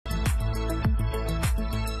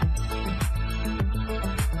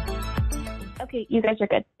Okay, you guys are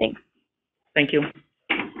good. Thanks. Thank you.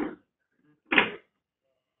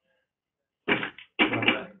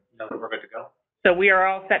 No, we're good to go. So we are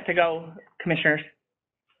all set to go, commissioners.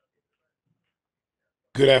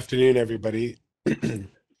 Good afternoon, everybody.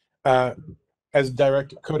 As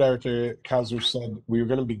Co-Director Kauser said, we were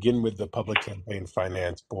going to begin with the Public Campaign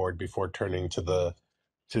Finance Board before turning to the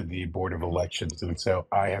Board of Elections. And so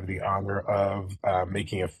I have the honor of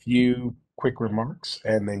making a few quick remarks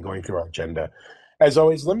and then going through our agenda. As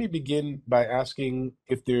always, let me begin by asking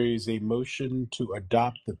if there is a motion to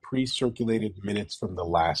adopt the pre-circulated minutes from the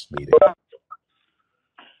last meeting.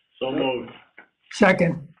 So moved.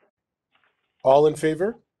 Second. All in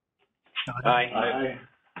favor? Aye.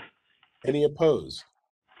 Any opposed?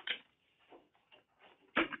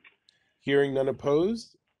 Hearing none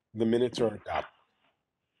opposed, the minutes are adopted.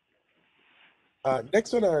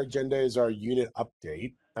 Next on our agenda is our unit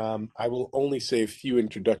update. I will only say a few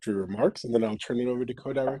introductory remarks, and then I'll turn it over to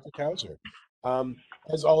Co-Director Kauser.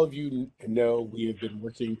 As all of you know, we have been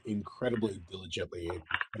working incredibly diligently and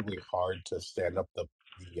incredibly hard to stand up the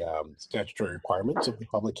statutory requirements of the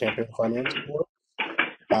Public Campaign Finance Board.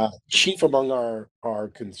 Chief among our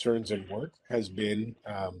concerns and work has been,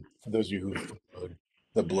 for those of you who've followed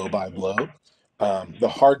the blow-by-blow, the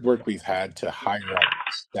hard work we've had to hire out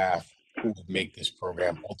staff who would make this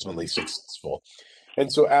program ultimately successful.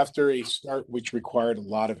 And so after a start which required a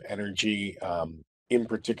lot of energy, in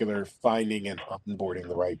particular finding and onboarding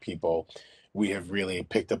the right people, we have really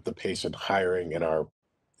picked up the pace in hiring and are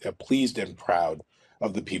pleased and proud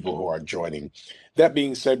of the people who are joining. That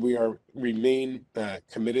being said, we remain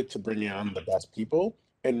committed to bringing on the best people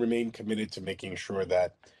and remain committed to making sure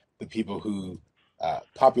that the people who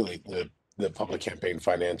populate the Public Campaign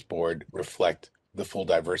Finance Board reflect the full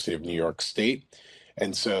diversity of New York State.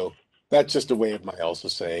 And so that's just a way of my also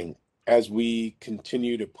saying, as we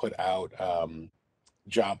continue to put out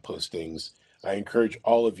job postings, I encourage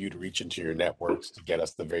all of you to reach into your networks to get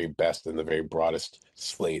us the very best and the very broadest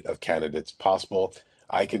slate of candidates possible.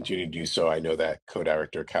 I continue to do so. I know that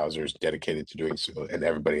Co-Director Kauser is dedicated to doing so, and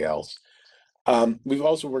everybody else. We've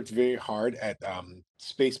also worked very hard at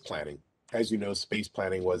space planning. As you know, space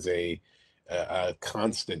planning was a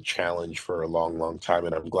constant challenge for a long, long time,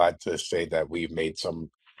 and I'm glad to say that we've made some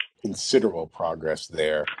considerable progress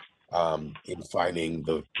there in finding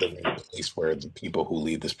the right place where the people who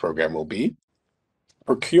lead this program will be.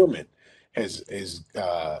 Procurement is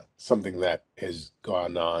something that has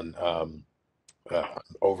gone on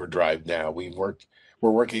overdrive now.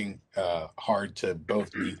 We're working hard to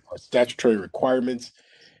both meet our statutory requirements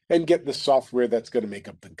and get the software that's going to make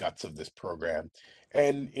up the guts of this program.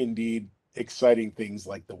 And indeed, exciting things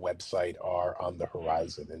like the website are on the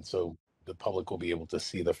horizon. And so the public will be able to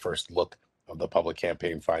see the first look of the Public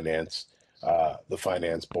Campaign Finance, the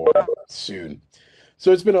Finance Board soon.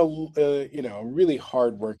 So it's been a really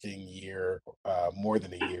hardworking year, more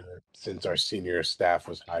than a year since our senior staff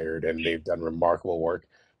was hired, and they've done remarkable work.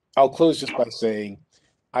 I'll close just by saying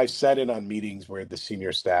I've sat in on meetings where the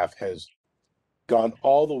senior staff has gone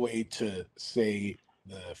all the way to say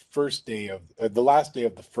the last day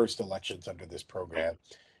of the first elections under this program,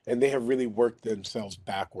 and they have really worked themselves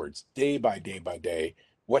backwards day by day by day.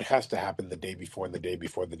 What has to happen the day before and the day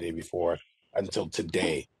before the day before until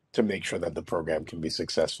today to make sure that the program can be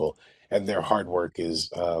successful, and their hard work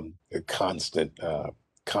is a constant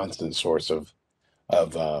source of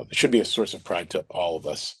should be a source of pride to all of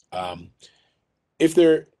us. Are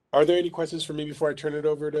there any questions for me before I turn it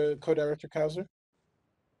over to Co-Director Kauser?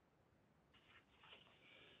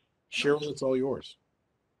 Cheryl, it's all yours.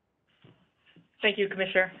 Thank you,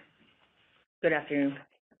 Commissioner. Good afternoon.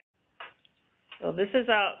 So this is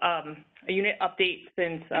a unit update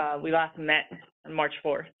since we last met on March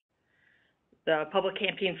 4th. The Public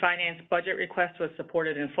Campaign Finance budget request was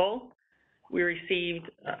supported in full. We received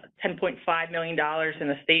 $10.5 million in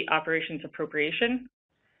the state operations appropriation.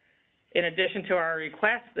 In addition to our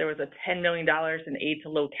request, there was a $10 million in aid to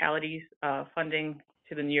localities funding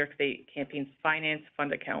to the New York State Campaign Finance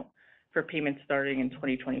Fund account for payments starting in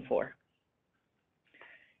 2024.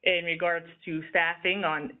 In regards to staffing,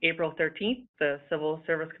 on April 13th, the Civil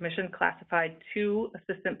Service Commission classified 2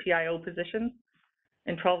 assistant PIO positions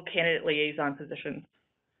and 12 candidate liaison positions.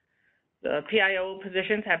 The PIO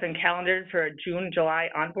positions have been calendared for a June-July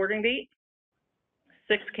onboarding date.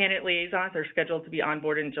 6 candidate liaisons are scheduled to be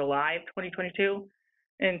onboarded in July of 2022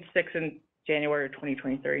 and 6 in January of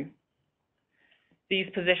 2023. These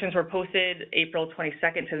positions were posted April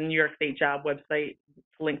 22nd to the New York State job website,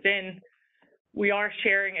 LinkedIn. We are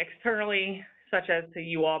sharing externally, such as to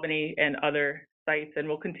UAlbany and other sites, and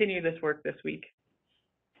we'll continue this work this week.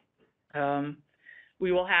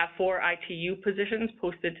 We will have 4 ITU positions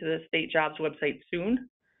posted to the state jobs website soon.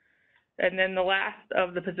 And then the last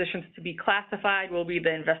of the positions to be classified will be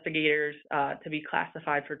the investigators to be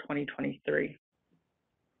classified for 2023.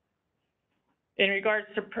 In regards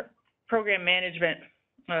to program management,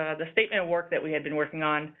 the statement of work that we had been working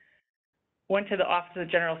on went to the Office of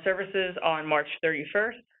General Services on March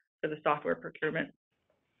 31st for the software procurement.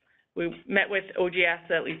 We met with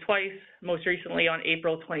OGS at least twice, most recently on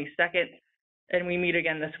April 22nd, and we meet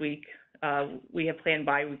again this week. We have planned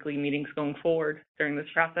bi-weekly meetings going forward during this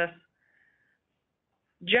process.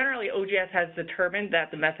 Generally, OGS has determined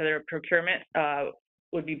that the method of procurement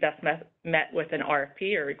would be best met with an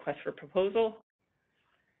RFP, or request for proposal.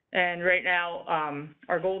 And right now,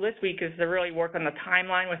 our goal this week is to really work on the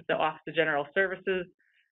timeline with the Office of General Services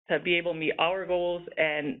to be able to meet our goals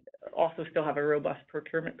and also still have a robust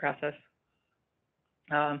procurement process.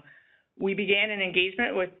 We began an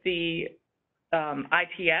engagement with the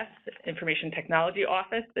ITS, Information Technology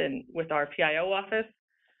Office, and with our PIO office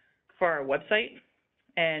for our website.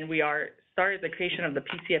 And we started the creation of the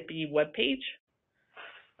PCFB webpage.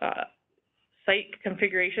 Site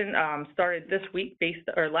configuration started this week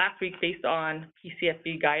last week based on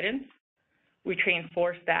PCFB guidance. We trained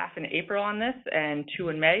 4 staff in April on this and 2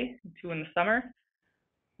 in May, 2 in the summer.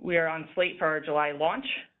 We are on slate for our July launch,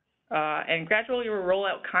 and gradually we'll roll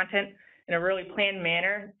out content in a really planned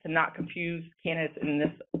manner to not confuse candidates in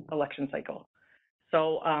this election cycle.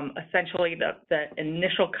 So essentially the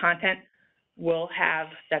initial content will have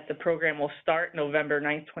that the program will start November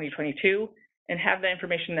 9th, 2022, and have the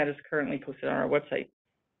information that is currently posted on our website.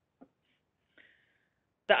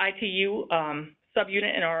 The ITU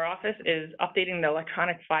subunit in our office is updating the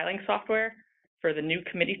electronic filing software for the new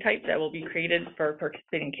committee type that will be created for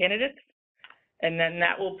participating candidates. And then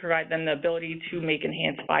that will provide them the ability to make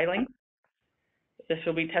enhanced filings. This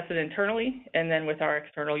will be tested internally and then with our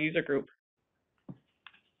external user group.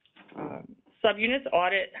 Subunits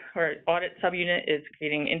audit subunit is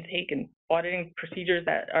creating intake and auditing procedures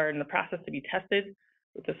that are in the process to be tested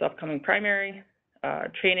with this upcoming primary.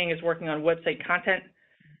 Training is working on website content,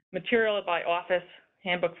 material by office,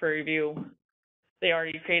 handbook for review. They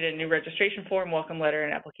already created a new registration form, welcome letter,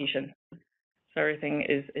 and application. So everything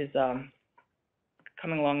is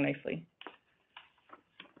coming along nicely.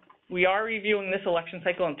 We are reviewing this election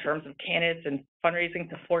cycle in terms of candidates and fundraising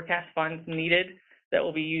to forecast funds needed that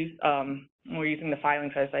will be used. We're using the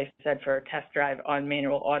filings, as I said, for a test drive on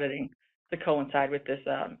manual auditing to coincide with this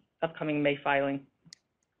upcoming May filing.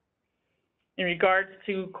 In regards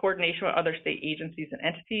to coordination with other state agencies and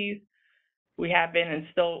entities, we have been and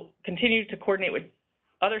still continue to coordinate with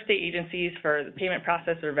other state agencies for the payment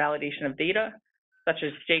process or validation of data, such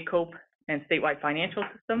as JCOPE and statewide financial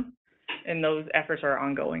system, and those efforts are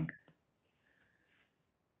ongoing.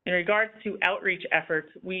 In regards to outreach efforts,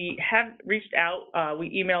 we have reached out. We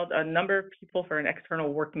emailed a number of people for an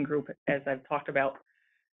external working group, as I've talked about.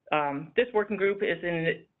 This working group is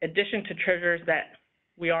in addition to treasurers that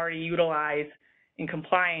we already utilize in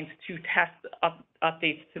compliance to test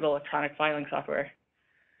updates to the electronic filing software.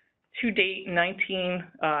 To date, 19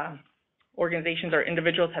 organizations or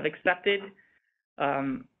individuals have accepted,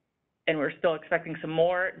 and we're still expecting some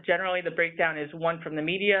more. Generally, the breakdown is 1 from the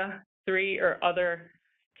media, 3 or other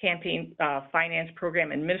campaign finance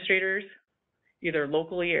program administrators, either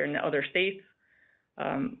locally or in other states,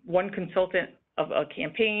 1 consultant of a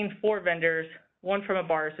campaign, 4 vendors, 1 from a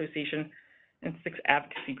bar association, and 6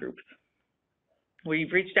 advocacy groups.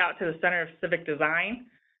 We've reached out to the Center of Civic Design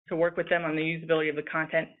to work with them on the usability of the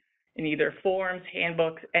content in either forms,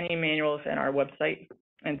 handbooks, any manuals, and our website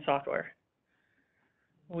and software.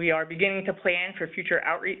 We are beginning to plan for future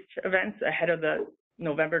outreach events ahead of the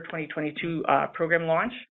November 2022 program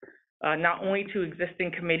launch, not only to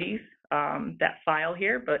existing committees that file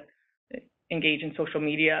here, but engage in social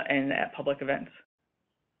media and at public events.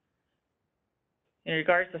 In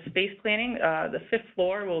regards to space planning, the 5th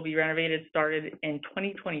floor will be renovated, started in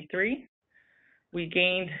 2023. We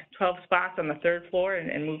gained 12 spots on the 3rd floor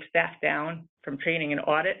and moved staff down from training and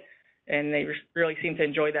audit, and they really seem to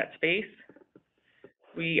enjoy that space.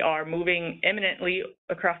 We are moving imminently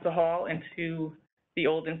across the hall into the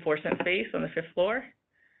old enforcement space on the 5th floor.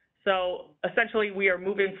 So essentially, we are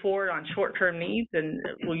moving forward on short-term needs, and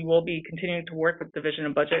we will be continuing to work with Division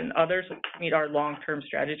of Budget and others to meet our long-term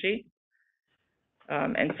strategy.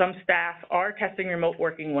 And some staff are testing remote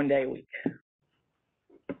working 1 day a week.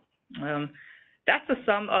 That's the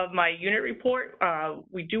sum of my unit report.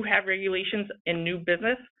 We do have regulations in new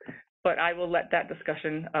business, but I will let that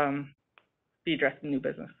discussion be addressed in new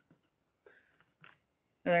business.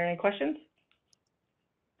 Are there any questions?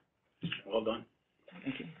 Well done.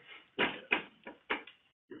 Thank you.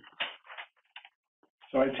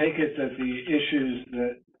 So I take it that the issues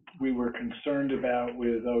that we were concerned about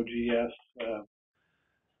with OGS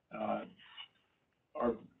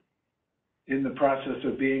are in the process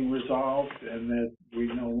of being resolved, and that we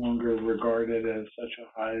no longer regard it as such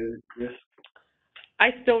a high risk? I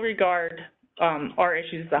still regard our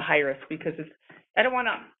issues as a high risk because I don't want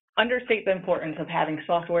to understate the importance of having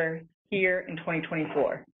software here in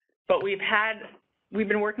 2024. But we've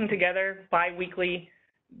been working together bi-weekly.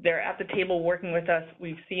 They're at the table working with us.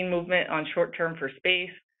 We've seen movement on short-term for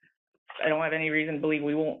space. I don't have any reason to believe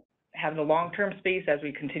we won't have the long-term space as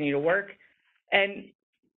we continue to work. And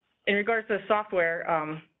in regards to the software,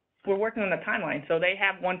 we're working on the timeline. So they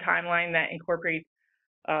have one timeline that incorporates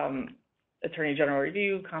Attorney General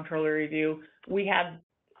review, Comptroller review. We have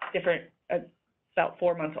different, about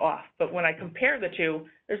 4 months off. But when I compare the two,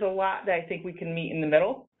 there's a lot that I think we can meet in the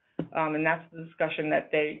middle. And that's the discussion that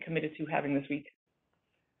they committed to having this week.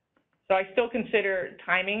 So I still consider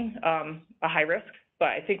timing a high risk, but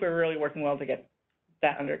I think we're really working well to get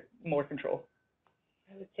that under more control.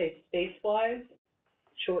 I would say space-wise,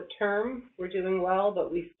 short-term, we're doing well,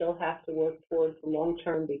 but we still have to work towards the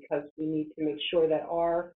long-term because we need to make sure that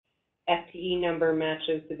our FTE number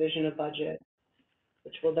matches division of budget,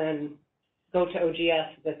 which will then go to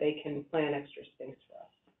OGS so that they can plan extra space for us.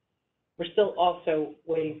 We're still also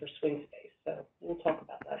waiting for swing space, so we'll talk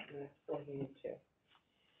about that in the next board meeting too.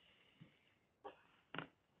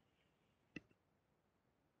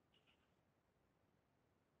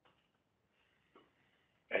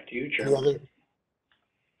 Back to you, Chairman.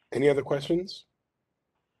 Any other questions?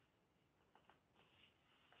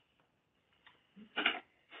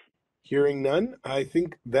 Hearing none, I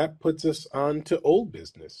think that puts us on to old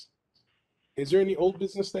business. Is there any old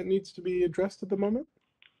business that needs to be addressed at the moment?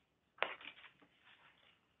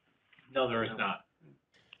 No, there is not.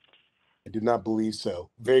 I do not believe so.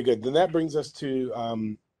 Very good. Then that brings us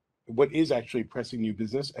to what is actually pressing new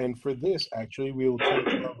business. And for this, actually, we will turn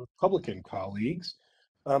to our Republican colleagues.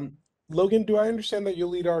 Logan, do I understand that you'll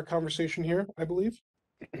lead our conversation here, I believe?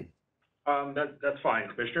 That's fine,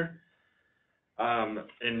 Commissioner.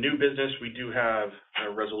 In new business, we do have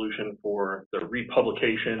a resolution for the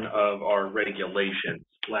republication of our regulations.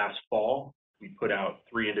 Last fall, we put out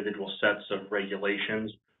 3 individual sets of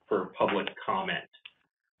regulations for public comment.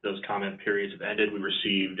 Those comment periods have ended. We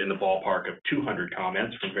received in the ballpark of 200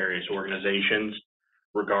 comments from various organizations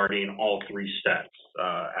regarding all 3 sets.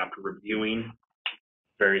 After reviewing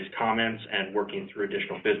various comments and working through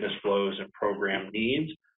additional business flows and program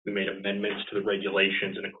needs, we made amendments to the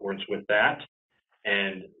regulations in accordance with that.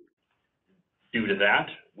 And due to that,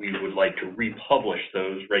 we would like to republish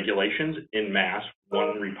those regulations in mass,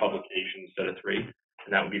 1 republication instead of 3,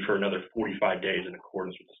 and that would be for another 45 days in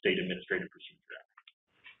accordance with the State Administrative Procedure Act.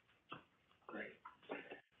 Great.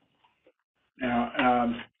 Now,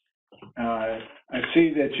 I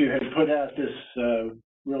see that you had put out this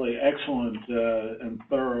really excellent and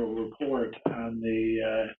thorough report on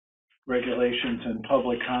the regulations and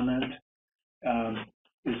public comment.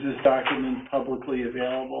 Is this document publicly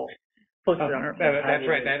available? Posted on our That's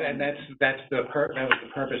right, that was the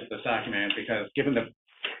purpose of this document, because given the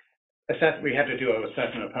we had to do an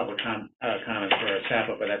assessment of public comments for our staff,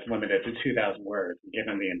 but that's limited to 2,000 words.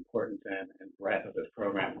 Given the importance and breadth of this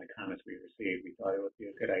program and the comments we received, we thought it would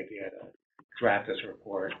be a good idea to draft this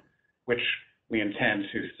report, which we intend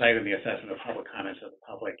to cite in the assessment of public comments so the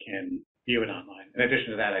public can view it online. In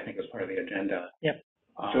addition to that, I think as part of the agenda. Yep.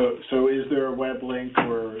 So is there a web link,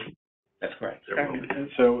 or? That's correct.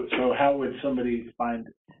 So how would somebody find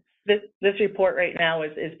it? This report right now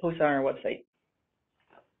is posted on our website.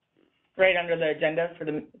 Right under the agenda so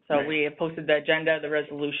right. We have posted the agenda, the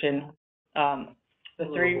resolution, the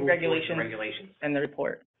 3 regulations, and the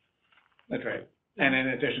report. That's right. And in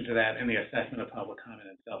addition to that, in the assessment of public comment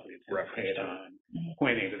itself, we anticipate on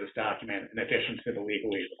pointing to this document in addition to the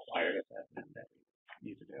legally required assessment that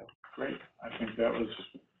we need to do. Great. I think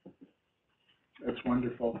that's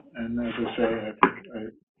wonderful. And as I say, I think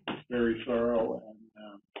it's very thorough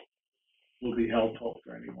and will be helpful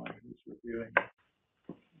for anyone who's reviewing it.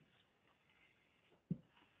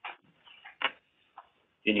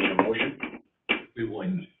 You need a motion? We will.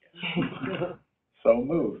 So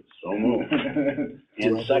moved. So moved.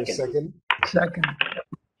 And second. Second.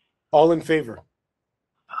 All in favor?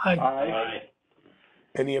 Aye. Aye.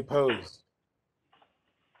 Any opposed?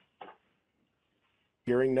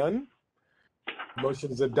 Hearing none,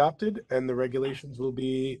 motion is adopted, and the regulations will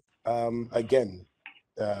be, again,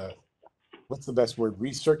 what's the best word?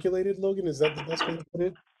 Recirculated, Logan? Is that the best way to put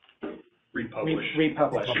it?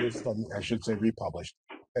 Republished. I should say republished.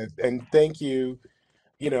 And thank you.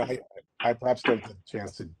 You know, I perhaps don't get a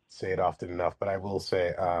chance to say it often enough, but I will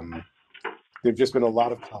say there've just been a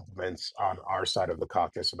lot of compliments on our side of the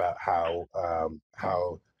caucus about how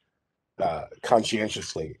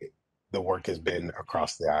conscientiously the work has been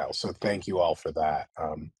across the aisle. So thank you all for that.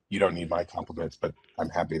 You don't need my compliments, but I'm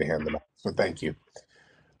happy to hand them out. So thank you.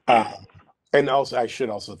 And also, I should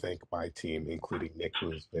also thank my team, including Nick,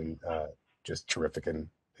 who has been just terrific and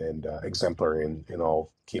exemplary in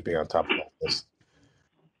all keeping on top of all this.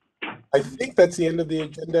 I think that's the end of the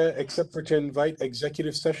agenda, except for to invite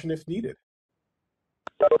executive session if needed.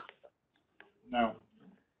 No.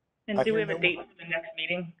 And do we have a date for the next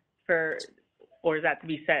meeting or is that to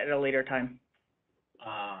be set at a later time?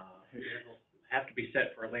 It'll have to be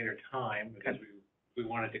set for a later time because we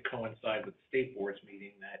wanted to coincide with the state board's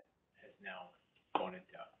meeting that has now gone into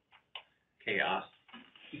chaos.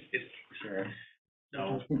 Sure. So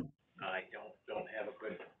I don't have a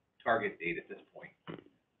good target date at this point.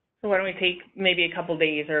 So why don't we take maybe a couple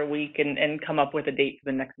days or a week and come up with a date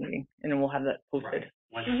for the next meeting, and then we'll have that posted.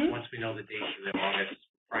 Right. Once we know the date for the August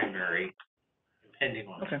primary, depending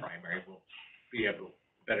on the primary, we'll be able to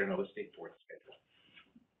better know the state board schedule.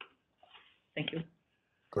 Thank you.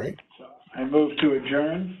 Great. So I move to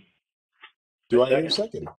adjourn. Do I hear a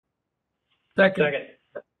second? Second.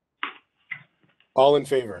 All in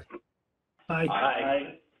favor? Aye.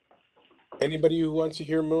 Aye. Anybody who wants to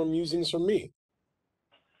hear more musings from me?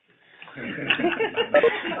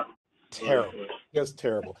 Terrible. Just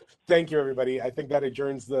terrible. Thank you, everybody. I think that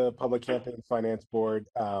adjourns the Public Campaign Finance Board.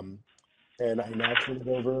 And I now turn it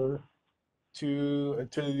over to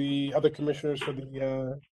the other commissioners for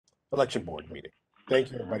the election board meeting.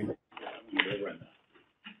 Thank you, everybody.